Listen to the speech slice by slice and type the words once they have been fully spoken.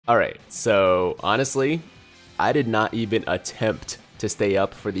Alright, so honestly, I did not even attempt to stay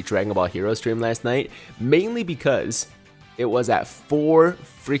up for the Dragon Ball Hero stream last night, mainly because it was at 4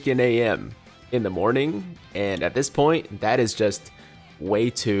 freaking AM in the morning, and at this point, that is just way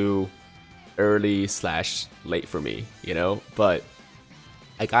too early slash late for me, you know? But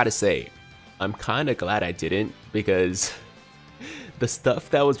I gotta say, I'm kinda glad I didn't, because the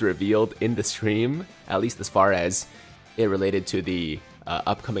stuff that was revealed in the stream, at least as far as it related to the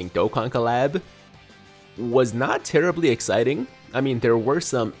upcoming Dokkan collab, was not terribly exciting. I mean, there were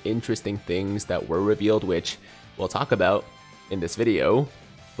some interesting things that were revealed, which we'll talk about in this video,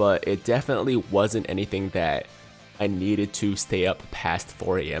 but it definitely wasn't anything that I needed to stay up past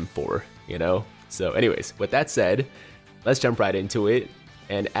 4 AM for, you know? So anyways, with that said, let's jump right into it.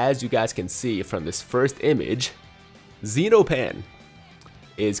 And as you guys can see from this first image, Xenopan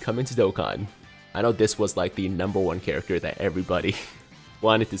is coming to Dokkan. I know this was like the #1 character that everybody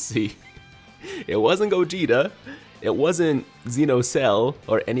wanted to see. It wasn't Gogeta, it wasn't Xenocell,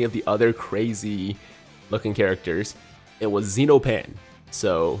 or any of the other crazy looking characters. It was Xenopan.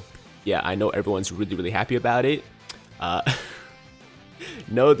 So yeah, I know everyone's really happy about it.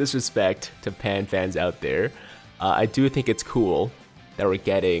 No disrespect to Pan fans out there. I do think it's cool that we're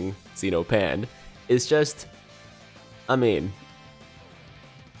getting Xenopan. It's just, I mean,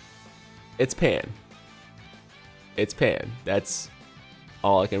 it's Pan. It's Pan. That's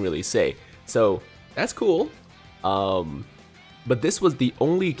all I can really say. So that's cool. But this was the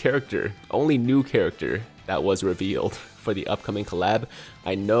only new character that was revealed for the upcoming collab.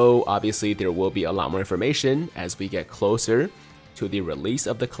 I know obviously there will be a lot more information as we get closer to the release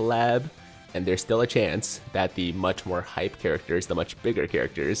of the collab, and there's still a chance that the much more hype characters, the much bigger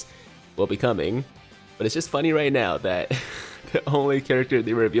characters, will be coming. But it's just funny right now that the only character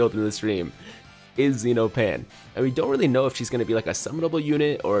they revealed in the stream is Xenopan. And we don't really know if she's going to be like a summonable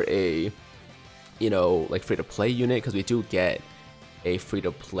unit or a, you know, like free-to-play unit, because we do get a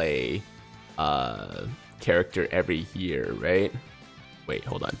free-to-play character every year, right? Wait,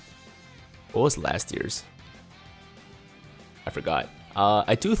 hold on. What was last year's? I forgot.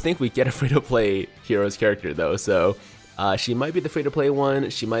 I do think we get a free-to-play Heroes character though, so she might be the free-to-play one,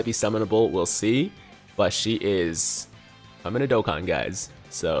 she might be summonable, we'll see. But she is coming to Dokkan, guys,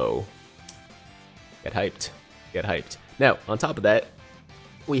 so get hyped, get hyped. Now, on top of that,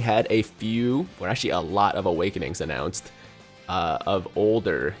 we had a few, or actually a lot of awakenings announced of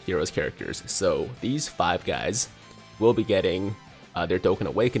older Heroes characters. So these 5 guys will be getting their Dokkan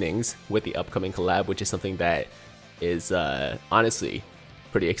awakenings with the upcoming collab, which is something that is honestly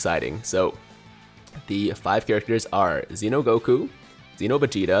pretty exciting. So the 5 characters are Xeno Goku, Xeno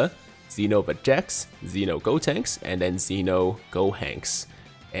Vegeta, Xeno Vegex, Xeno Gotenks, and then Xeno Gohanks.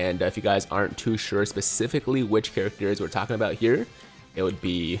 And if you guys aren't too sure specifically which characters we're talking about here, it would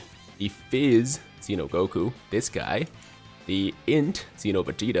be the Fizz Xeno Goku, this guy, the Int Xeno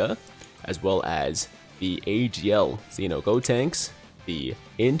Vegeta, as well as the AGL Xeno Gotenks, the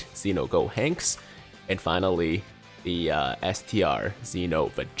Int Xeno Gohanks, and finally the STR Xeno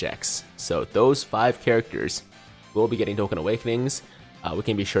Vegex. So those 5 characters will be getting Dokkan Awakenings. We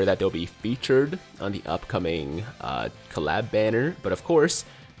can be sure that they'll be featured on the upcoming collab banner, but of course,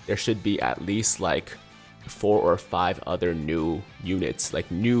 there should be at least like 4 or 5 other new units,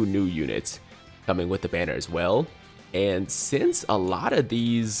 like new units coming with the banner as well. And since a lot of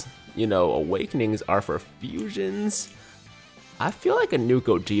these, you know, awakenings are for fusions, I feel like a new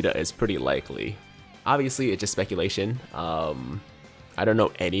Gogeta is pretty likely. Obviously, it's just speculation. I don't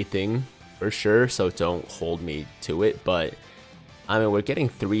know anything for sure, so don't hold me to it, but I mean, we're getting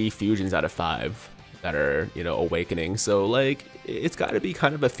 3 fusions out of 5 that are, you know, awakening, so like, it's gotta be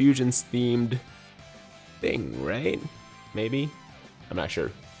kind of a fusions themed thing, right? Maybe? I'm not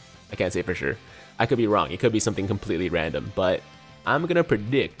sure. I can't say for sure. I could be wrong. It could be something completely random, but I'm gonna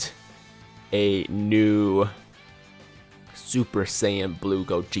predict a new Super Saiyan Blue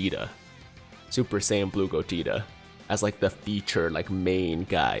Gogeta. Super Saiyan Blue Gogeta as like the feature, like main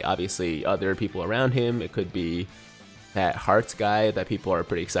guy. Obviously, other people around him. It could be that Hearts guy that people are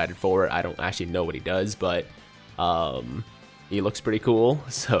pretty excited for. I don't actually know what he does, but he looks pretty cool,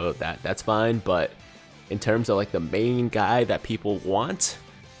 so that's fine. But in terms of like the main guy that people want,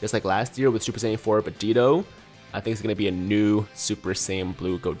 just like last year with Super Saiyan 4 Vegito, I think it's going to be a new Super Saiyan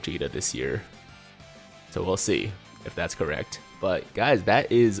Blue Gogeta this year. So we'll see if that's correct. But guys,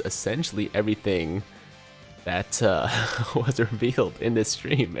 that is essentially everything that was revealed in this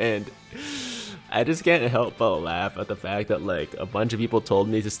stream, and I just can't help but laugh at the fact that like a bunch of people told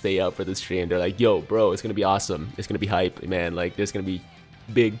me to stay up for the stream. They're like, yo bro, it's gonna be awesome, it's gonna be hype, man, like there's gonna be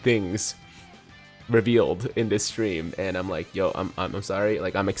big things. revealed in this stream, and I'm like, yo, I'm sorry,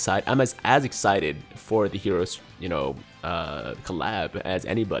 like I'm excited. I'm as excited for the Heroes, you know, collab as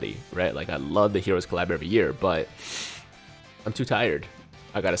anybody, right? Like I love the Heroes collab every year, but I'm too tired.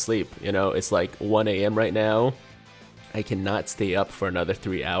 I gotta sleep. You know, it's like 1 a.m. right now. I cannot stay up for another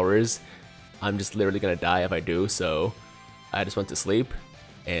 3 hours. I'm just literally gonna die if I do. So I just went to sleep,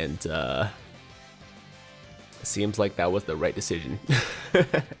 and it seems like that was the right decision.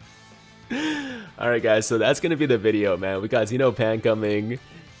 Alright guys, so that's gonna be the video, man. We got Xeno Pan coming.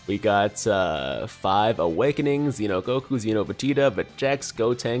 We got 5 Awakenings, Xeno Goku, Xeno Vegeta, Vegex,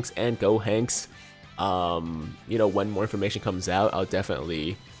 Gotenks, and Gohanks. You know, when more information comes out, I'll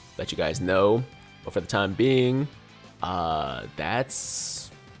definitely let you guys know. But for the time being,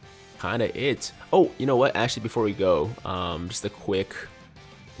 that's kind of it. Oh, you know what? Actually, before we go, just a quick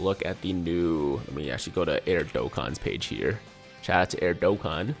look at the new. Let me actually go to Air Dokkan's page here. Shout out to Air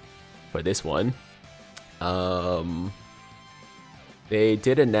Dokkan for this one. They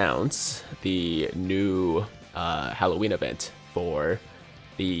did announce the new Halloween event for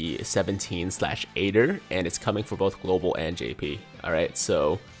the 17/8er, and it's coming for both global and JP. Alright,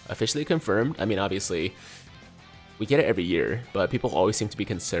 so officially confirmed. I mean, obviously, we get it every year, but people always seem to be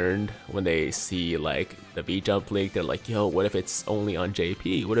concerned when they see like the V-Jump leak. They're like, yo, what if it's only on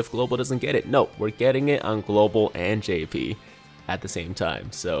JP? What if global doesn't get it? No, we're getting it on global and JP at the same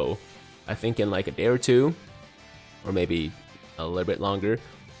time. So I think in like a day or two, or maybe a little bit longer,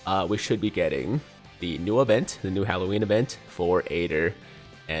 we should be getting the new event, the new Halloween event for 8er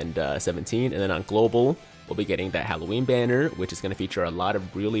and 17, and then on global we'll be getting that Halloween banner, which is going to feature a lot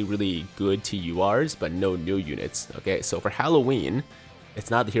of really good TURs, but no new units. Okay, so for Halloween,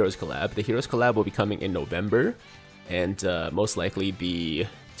 it's not the Heroes collab. The Heroes collab will be coming in November, and most likely the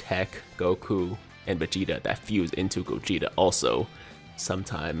Tech, Goku, and Vegeta that fuse into Gogeta also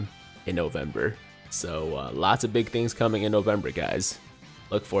sometime in November. So lots of big things coming in November, guys.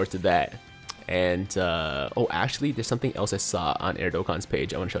 Look forward to that. And oh, actually, there's something else I saw on Air Dokkan's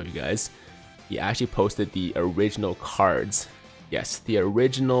page I want to show you guys. He actually posted the original cards. Yes, the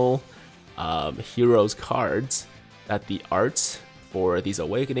original Heroes cards that the arts for these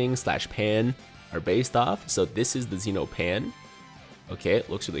Awakenings / Pan are based off. So this is the Xeno Pan. Okay, it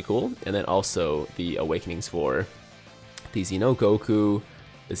looks really cool. And then also the Awakenings for the Xeno Goku,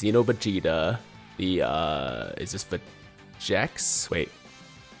 the Xeno Vegeta, the is this Vegex? Wait,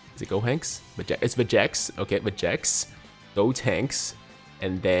 is it Gohanks? It's Vegex. Okay, Vegex, Gotenks,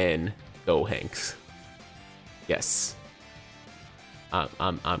 and then Gohanks. Yes.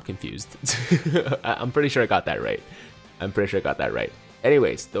 I'm confused. I'm pretty sure I got that right.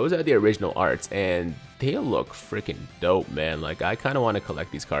 Anyways, those are the original arts, and they look freaking dope, man. Like, I kind of want to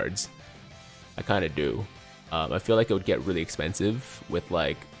collect these cards. I kind of do. I feel like it would get really expensive with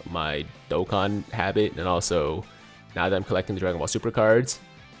like my Dokkan habit, and also now that I'm collecting the Dragon Ball Super cards.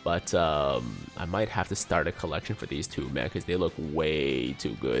 But I might have to start a collection for these two, man, because they look way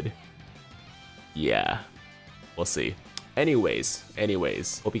too good. Yeah, we'll see. Anyways,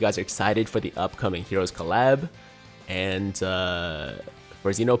 hope you guys are excited for the upcoming Heroes collab, and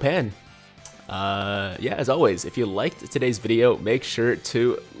for Xeno Pan. Yeah, as always, if you liked today's video, make sure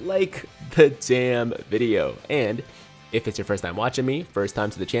to like the damn video. And if it's your first time watching me, first time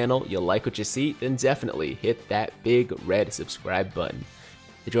to the channel, you like what you see, then definitely hit that big red subscribe button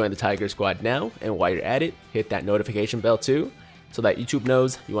to join the Tiger Squad now. And while you're at it, hit that notification bell too, so that YouTube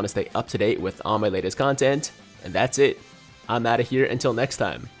knows you want to stay up to date with all my latest content. And that's it. I'm out of here until next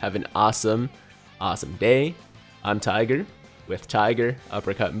time. Have an awesome day. I'm Tiger with Tiger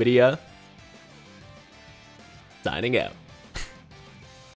Uppercut Media, signing out.